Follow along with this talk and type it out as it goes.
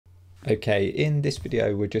Okay, in this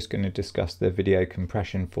video we're just going to discuss the video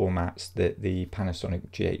compression formats that the Panasonic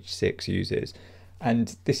GH6 uses.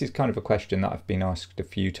 And this is kind of a question that I've been asked a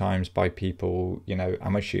few times by people, you know,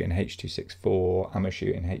 am I shooting H.264, am I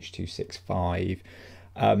shooting H.265?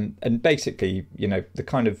 And basically, you know, the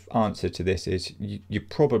kind of answer to this is you're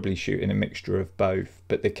probably shooting a mixture of both,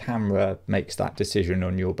 but the camera makes that decision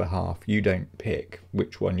on your behalf. You don't pick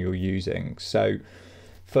which one you're using. So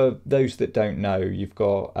for those that don't know, you've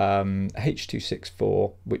got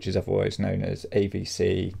H.264, which is otherwise known as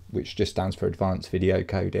AVC, which just stands for Advanced Video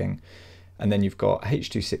Coding. And then you've got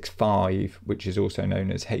H.265, which is also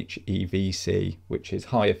known as HEVC, which is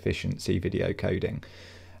High Efficiency Video Coding.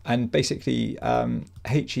 And basically,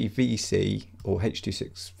 HEVC or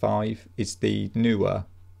H.265 is the newer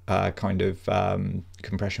kind of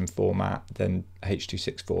compression format than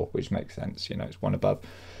H.264, which makes sense, you know, it's one above.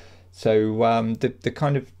 So the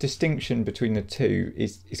kind of distinction between the two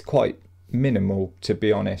is quite minimal, to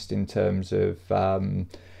be honest, in terms of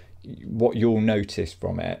what you'll notice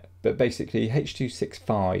from it. But basically,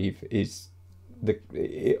 H.265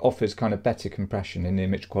 it offers kind of better compression in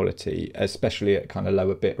image quality, especially at kind of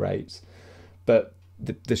lower bit rates. But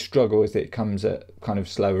the struggle is that it comes at kind of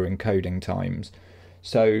slower encoding times.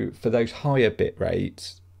 So for those higher bit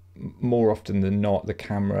rates, more often than not, the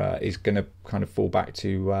camera is going to kind of fall back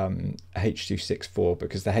to H.264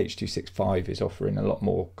 because the H.265 is offering a lot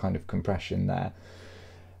more kind of compression there.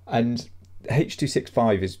 And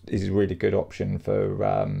H.265 is a really good option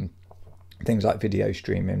for things like video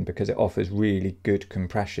streaming because it offers really good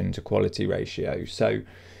compression to quality ratio. So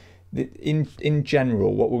in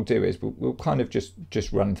general, what we'll do is we'll kind of just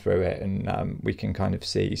run through it, and we can kind of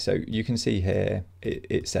see. So you can see here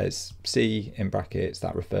it says C in brackets,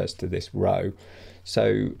 that refers to this row.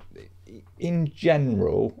 So in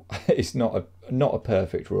general, it's not a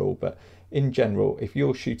perfect rule, but in general, if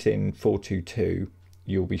you're shooting 422,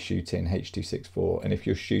 you'll be shooting H.264, and if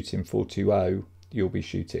you're shooting 420, you'll be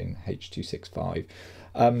shooting H.265.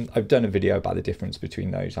 I've done a video about the difference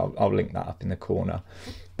between those. I'll link that up in the corner.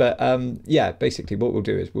 But yeah, basically what we'll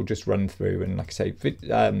do is we'll just run through, and like I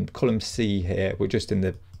say, column C here, we're just in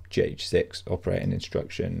the GH6 operating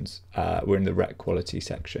instructions. We're in the rec quality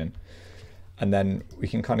section. And then we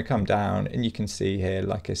can kind of come down, and you can see here,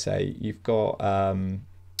 like I say, you've got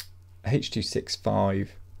H.265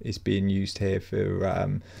 is being used here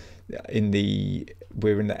for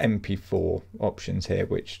we're in the MP4 options here,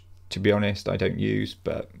 which, to be honest, I don't use,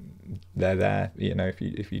 but they're there. You know,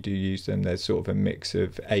 if you do use them, there's sort of a mix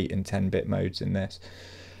of 8 and 10-bit modes in this.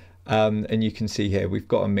 And you can see here we've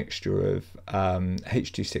got a mixture of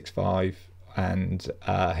H.265 and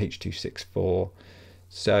H.264.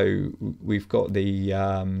 So we've got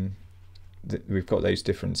we've got those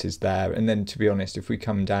differences there. And then, to be honest, if we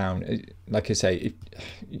come down, like I say,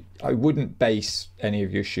 I wouldn't base any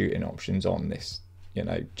of your shooting options on this. You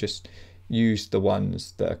know, just use the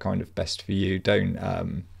ones that are kind of best for you. Don't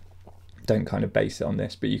kind of base it on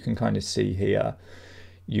this. But you can kind of see here,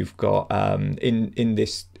 you've got in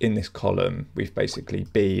this column, we've basically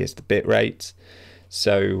B is the bit rates.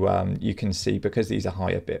 So you can see, because these are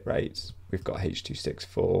higher bit rates, we've got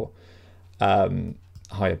H.264,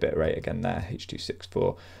 higher bit rate again there,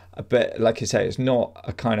 H.264. But like I say, it's not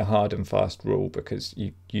a kind of hard and fast rule, because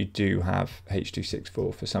you do have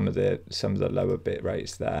H.264 for some of the lower bit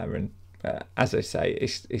rates there. And as I say,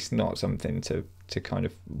 it's not something to kind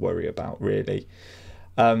of worry about, really.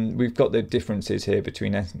 We've got the differences here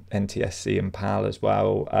between NTSC and PAL as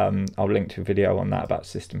well. I'll link to a video on that about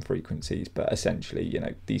system frequencies, but essentially, you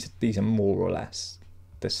know, these are more or less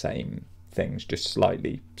the same things, just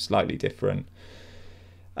slightly different.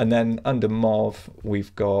 And then under MOV,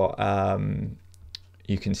 we've got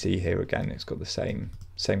you can see here again, it's got the same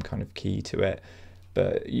kind of key to it.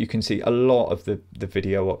 But you can see a lot of the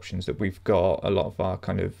video options that we've got, a lot of our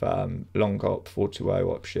kind of long op 420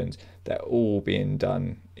 options, they're all being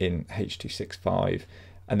done in H.265.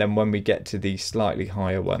 And then when we get to these slightly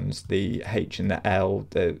higher ones, the H and the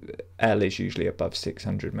L is usually above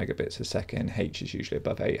 600 megabits a second, H is usually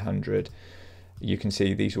above 800. You can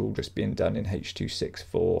see these are all just being done in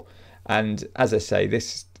H.264. And as I say,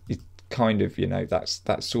 this is kind of, you know, that's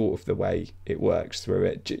sort of the way it works through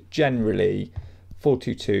it. Generally,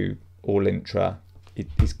 422 all intra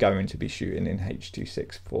is going to be shooting in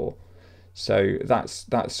H.264. So that's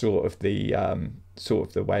sort of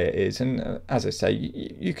the way it is. And as I say,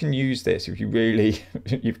 you can use this if you really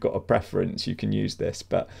you've got a preference. You can use this,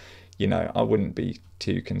 but you know, I wouldn't be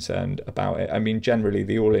too concerned about it. I mean, generally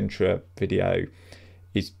the all intra video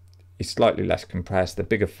is slightly less compressed. The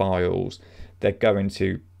bigger files, they're going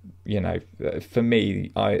to you know, for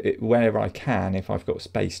me, whenever I can, if I've got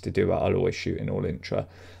space to do it, I'll always shoot in all intra.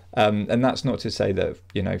 And that's not to say that,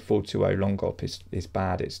 you know, 420 long op is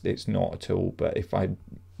bad. It's not at all. But if I'm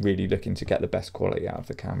really looking to get the best quality out of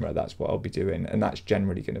the camera, that's what I'll be doing, and that's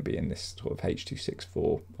generally going to be in this sort of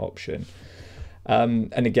H.264 option.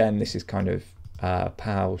 And again, this is kind of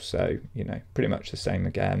PAL, so you know, pretty much the same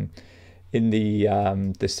again. In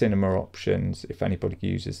the cinema options, if anybody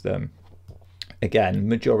uses them, again,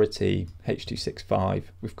 majority H.265.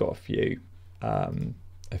 We've got a few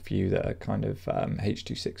that are kind of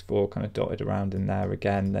H.264 kind of dotted around in there.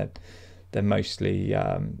 Again, they're mostly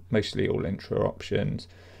all intra options.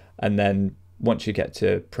 And then once you get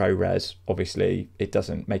to ProRes, obviously it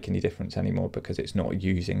doesn't make any difference anymore because it's not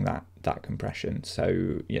using that compression.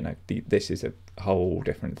 So you know, this is a whole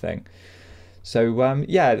different thing. So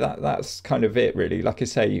yeah, that's kind of it really. Like I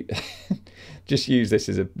say, just use this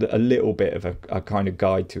as a little bit of a kind of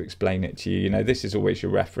guide to explain it to you. You know, this is always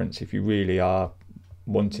your reference if you really are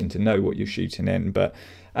wanting to know what you're shooting in. But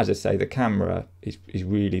as I say, the camera is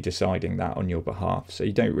really deciding that on your behalf, so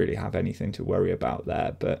you don't really have anything to worry about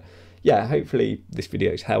there. But yeah, hopefully this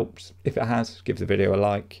video's helped. If it has, give the video a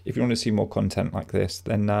like. If you want to see more content like this,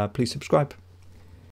 then please subscribe.